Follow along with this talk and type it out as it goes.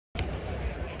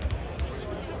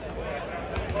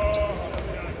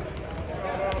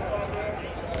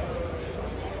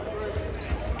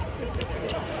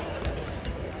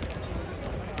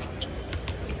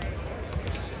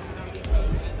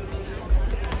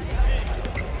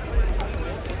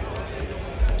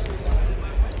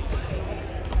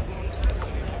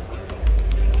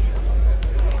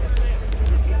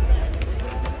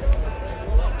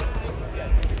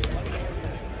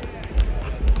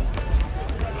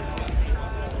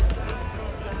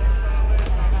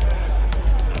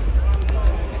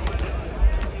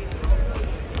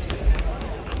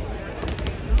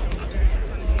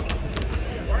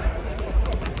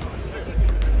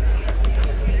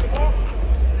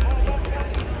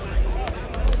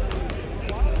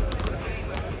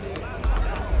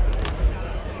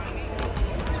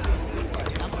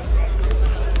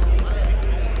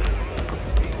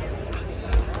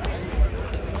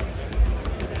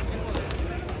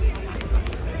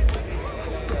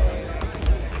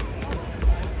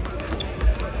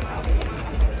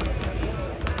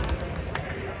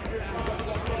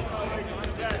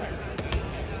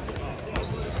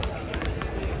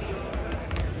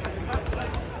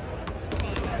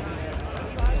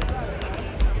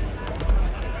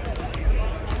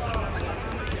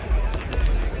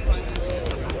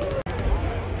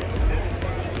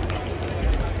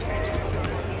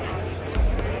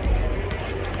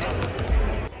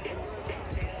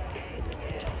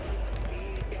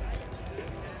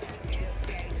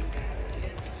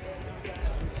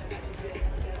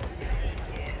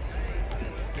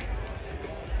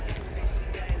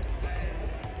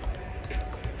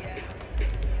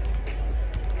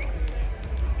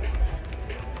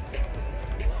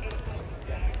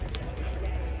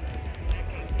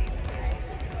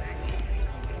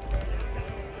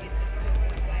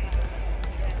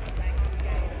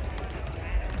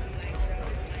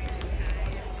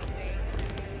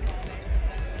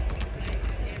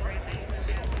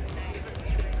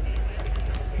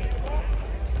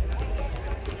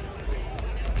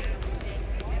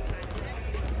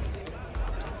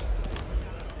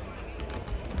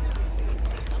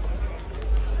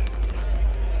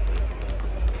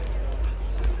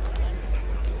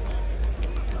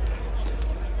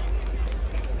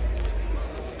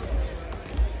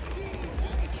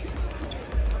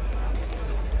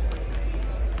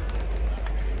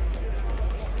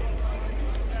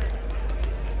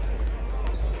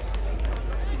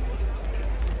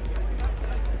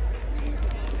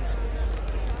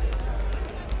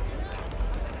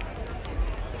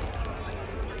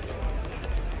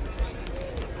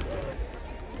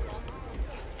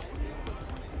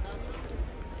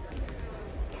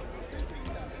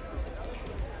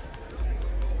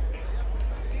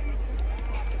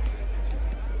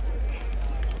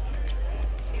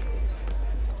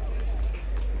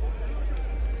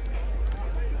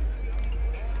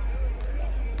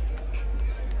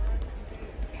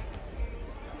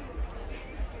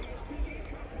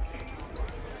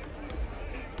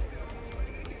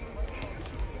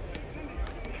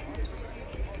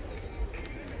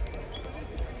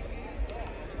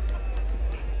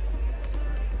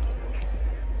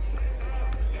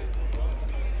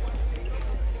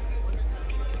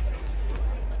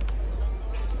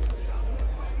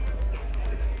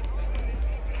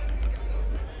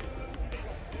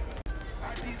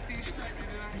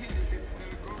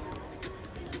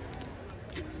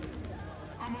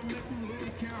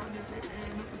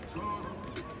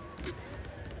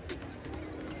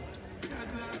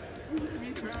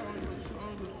me cry on your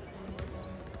shoulder.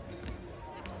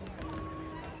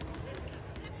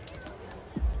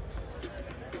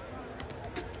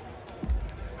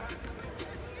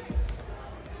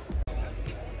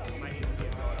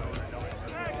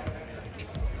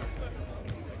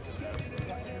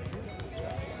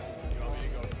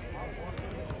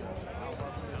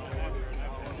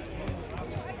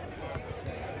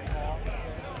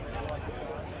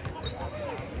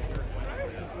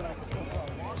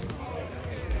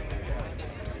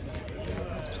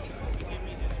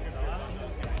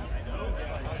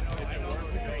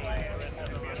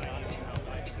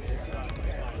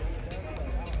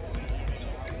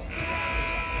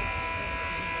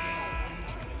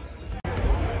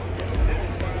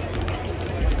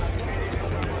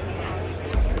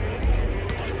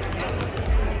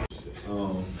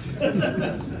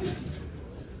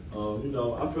 You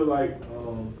know, I feel like,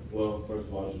 well, first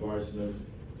of all, Jabari Smith,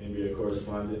 NBA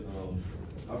correspondent.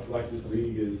 I feel like this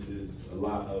league is a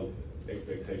lot of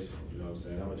expectation. You know what I'm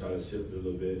saying? I'm gonna try to shift it a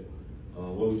little bit.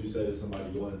 What would you say to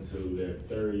somebody going into their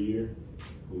third year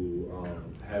who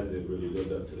hasn't really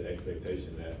lived up to the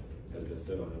expectation that has been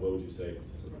set on them? What would you say to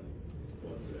somebody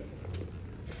going into that?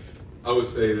 I would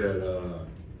say that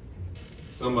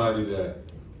somebody that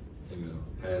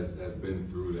has been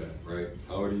through that, right?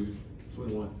 How old are you?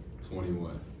 21.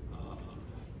 21.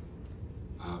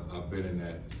 I've been in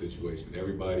that situation.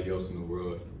 Everybody else in the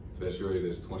world that's your age,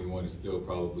 that's 21, is still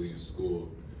probably in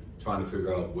school trying to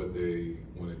figure out what they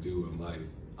want to do in life.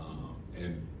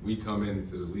 And we come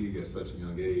into the league at such a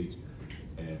young age,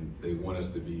 and they want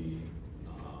us to be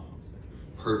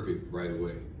perfect right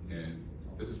away. And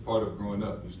this is part of growing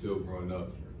up. You're still growing up.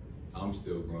 I'm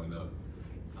still growing up.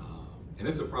 And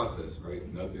it's a process,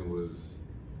 right? Nothing was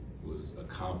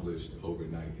accomplished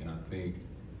overnight. And I think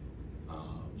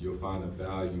you'll find a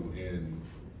value in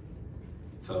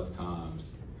tough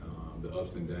times, the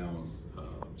ups and downs,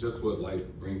 just what life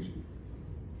brings you.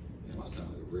 I sound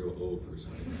like a real old person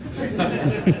right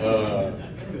now.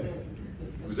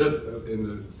 Just in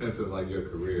the sense of like your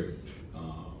career,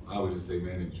 I would just say,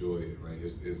 man, enjoy it, right?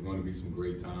 It's going to be some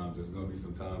great times. There's going to be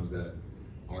some times that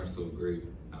aren't so great.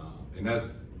 And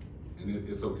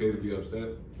it's okay to be upset,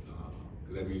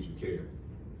 because that means you care,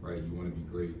 right? You want to be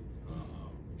great.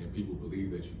 And people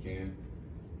believe that you can.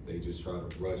 They just try to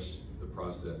rush the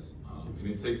process. And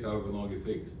it takes however long it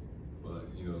takes. But,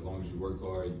 as long as you work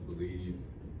hard, you believe,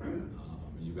 and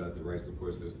you got the right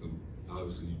support system,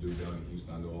 obviously you do down in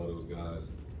Houston. I know all those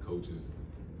guys, coaches,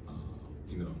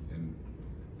 and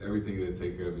everything will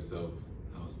take care of itself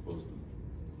how it's supposed to.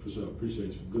 For sure.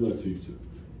 Appreciate you. Good luck to you, too.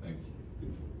 Thank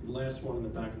you. The last one in the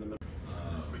back of the middle.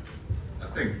 I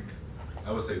think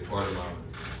I would say part of my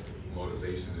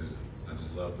motivation is I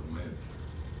just love to win,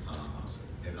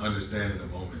 and understanding the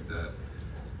moment that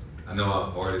I know how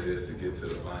hard it is to get to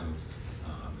the finals,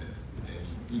 and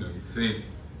you think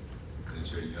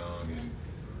that you're young and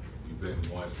you've been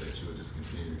once, that you'll just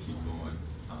continue to keep going,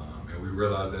 and we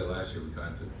realized that last year. We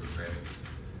kind of took it for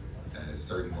granted at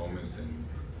certain moments, and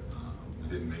we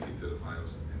didn't make it to the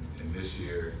finals, and this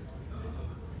year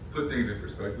put things in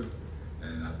perspective.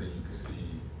 And I think you can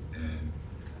see in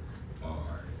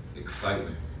our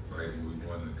excitement, right, when we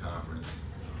won the conference.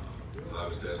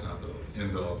 Obviously, that's not the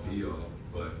end-all, be-all,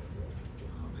 but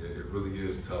it really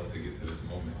is tough to get to this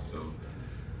moment. So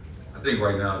I think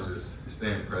right now, just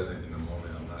staying present in the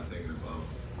moment. I'm not thinking about,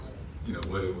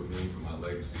 what it would mean for my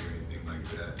legacy or anything like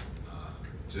that.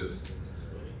 Just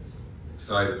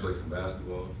excited to play some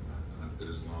basketball after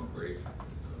this long break,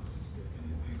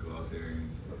 and go out there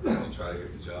and try to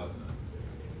get the job done.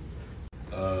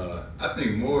 I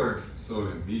think more so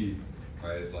than me,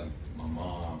 right? It's like my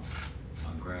mom,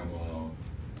 my grandma,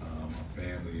 my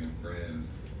family and friends.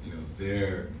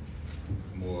 They're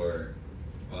more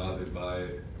bothered by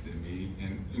it than me.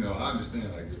 And I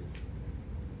understand, like,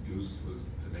 if Deuce was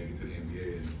to make it to the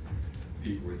NBA and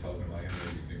people were talking about him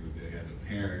every single day, as a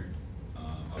parent,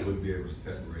 I wouldn't be able to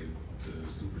separate the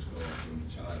superstar from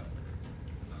the child.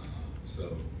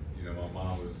 So my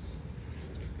mom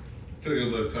took it a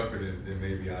little tougher than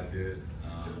maybe I did,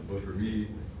 but for me,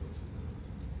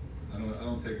 I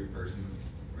don't take it personally,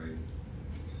 right?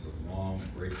 It's a long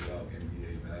break without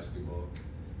NBA basketball,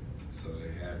 so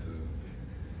they had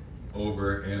to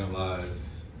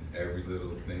overanalyze every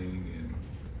little thing and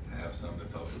have something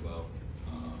to talk about.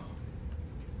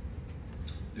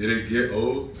 Did it get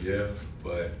old? Yeah,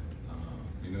 but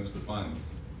it's the finals.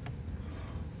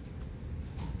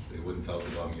 They wouldn't talk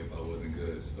about me if I wasn't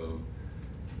good, so.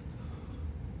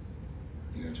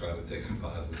 Try to take some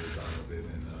positives out of it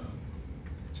and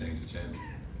change the channel.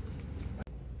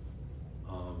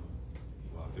 Well,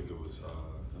 I think it was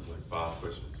like 5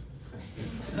 questions.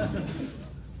 I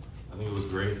think it was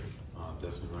great.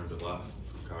 Definitely learned a lot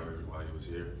from Carter while he was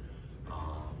here.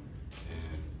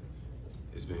 And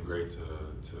it's been great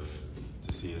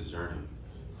to see his journey,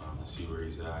 to see where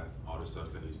he's at, all the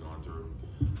stuff that he's going through,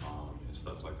 and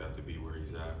stuff like that, to be where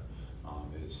he's at.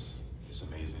 It's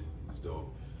amazing. It's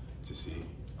dope to see.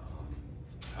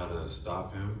 How to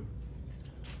stop him?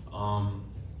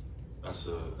 That's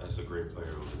a great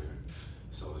player over there.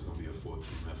 So it's gonna be a full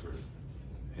team effort.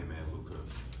 Him and Luka,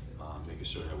 making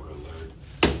sure that we're alert,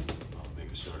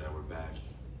 making sure that we're back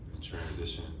in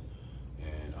transition,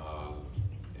 and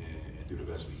do the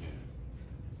best we can.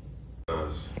 It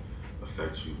does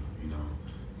affect you, you know,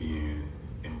 being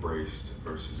embraced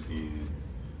versus being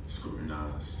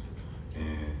scrutinized.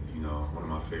 And you know, one of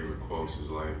my favorite quotes is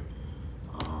like,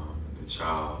 the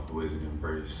child who isn't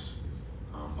embraced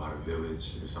by the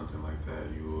village or something like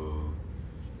that, you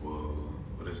will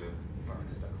what is it?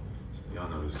 Y'all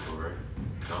know this quote, right?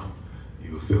 No?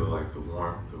 You will feel like the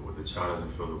warmth, when the child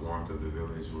doesn't feel the warmth of the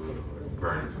village, will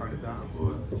burn it down.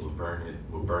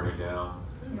 Will burn it down,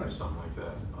 or something like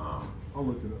that. I'll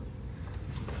look it up.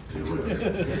 Yeah,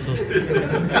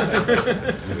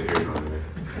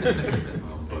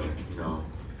 but you know,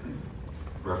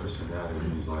 referencing that, it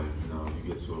means like, you know, you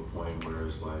get to a point where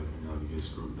it's like, you know, you get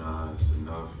scrutinized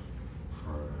enough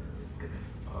for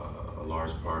a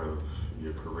large part of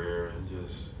your career, and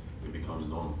just it becomes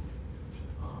normal,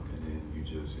 and then it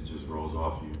just rolls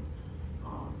off you.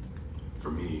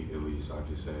 For me, at least, I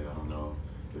could say, I don't know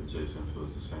if Jayson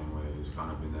feels the same way. It's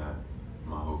kind of been that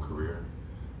my whole career,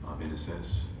 in a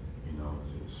sense, you know,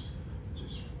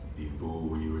 just being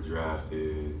booed when you were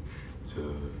drafted,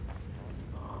 to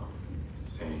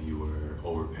saying you were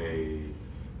overpaid,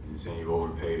 and saying you were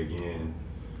overpaid again.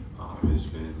 It's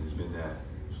been that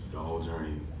the whole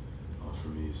journey for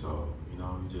me. So you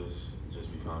know, it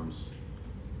just becomes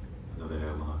another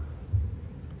headline.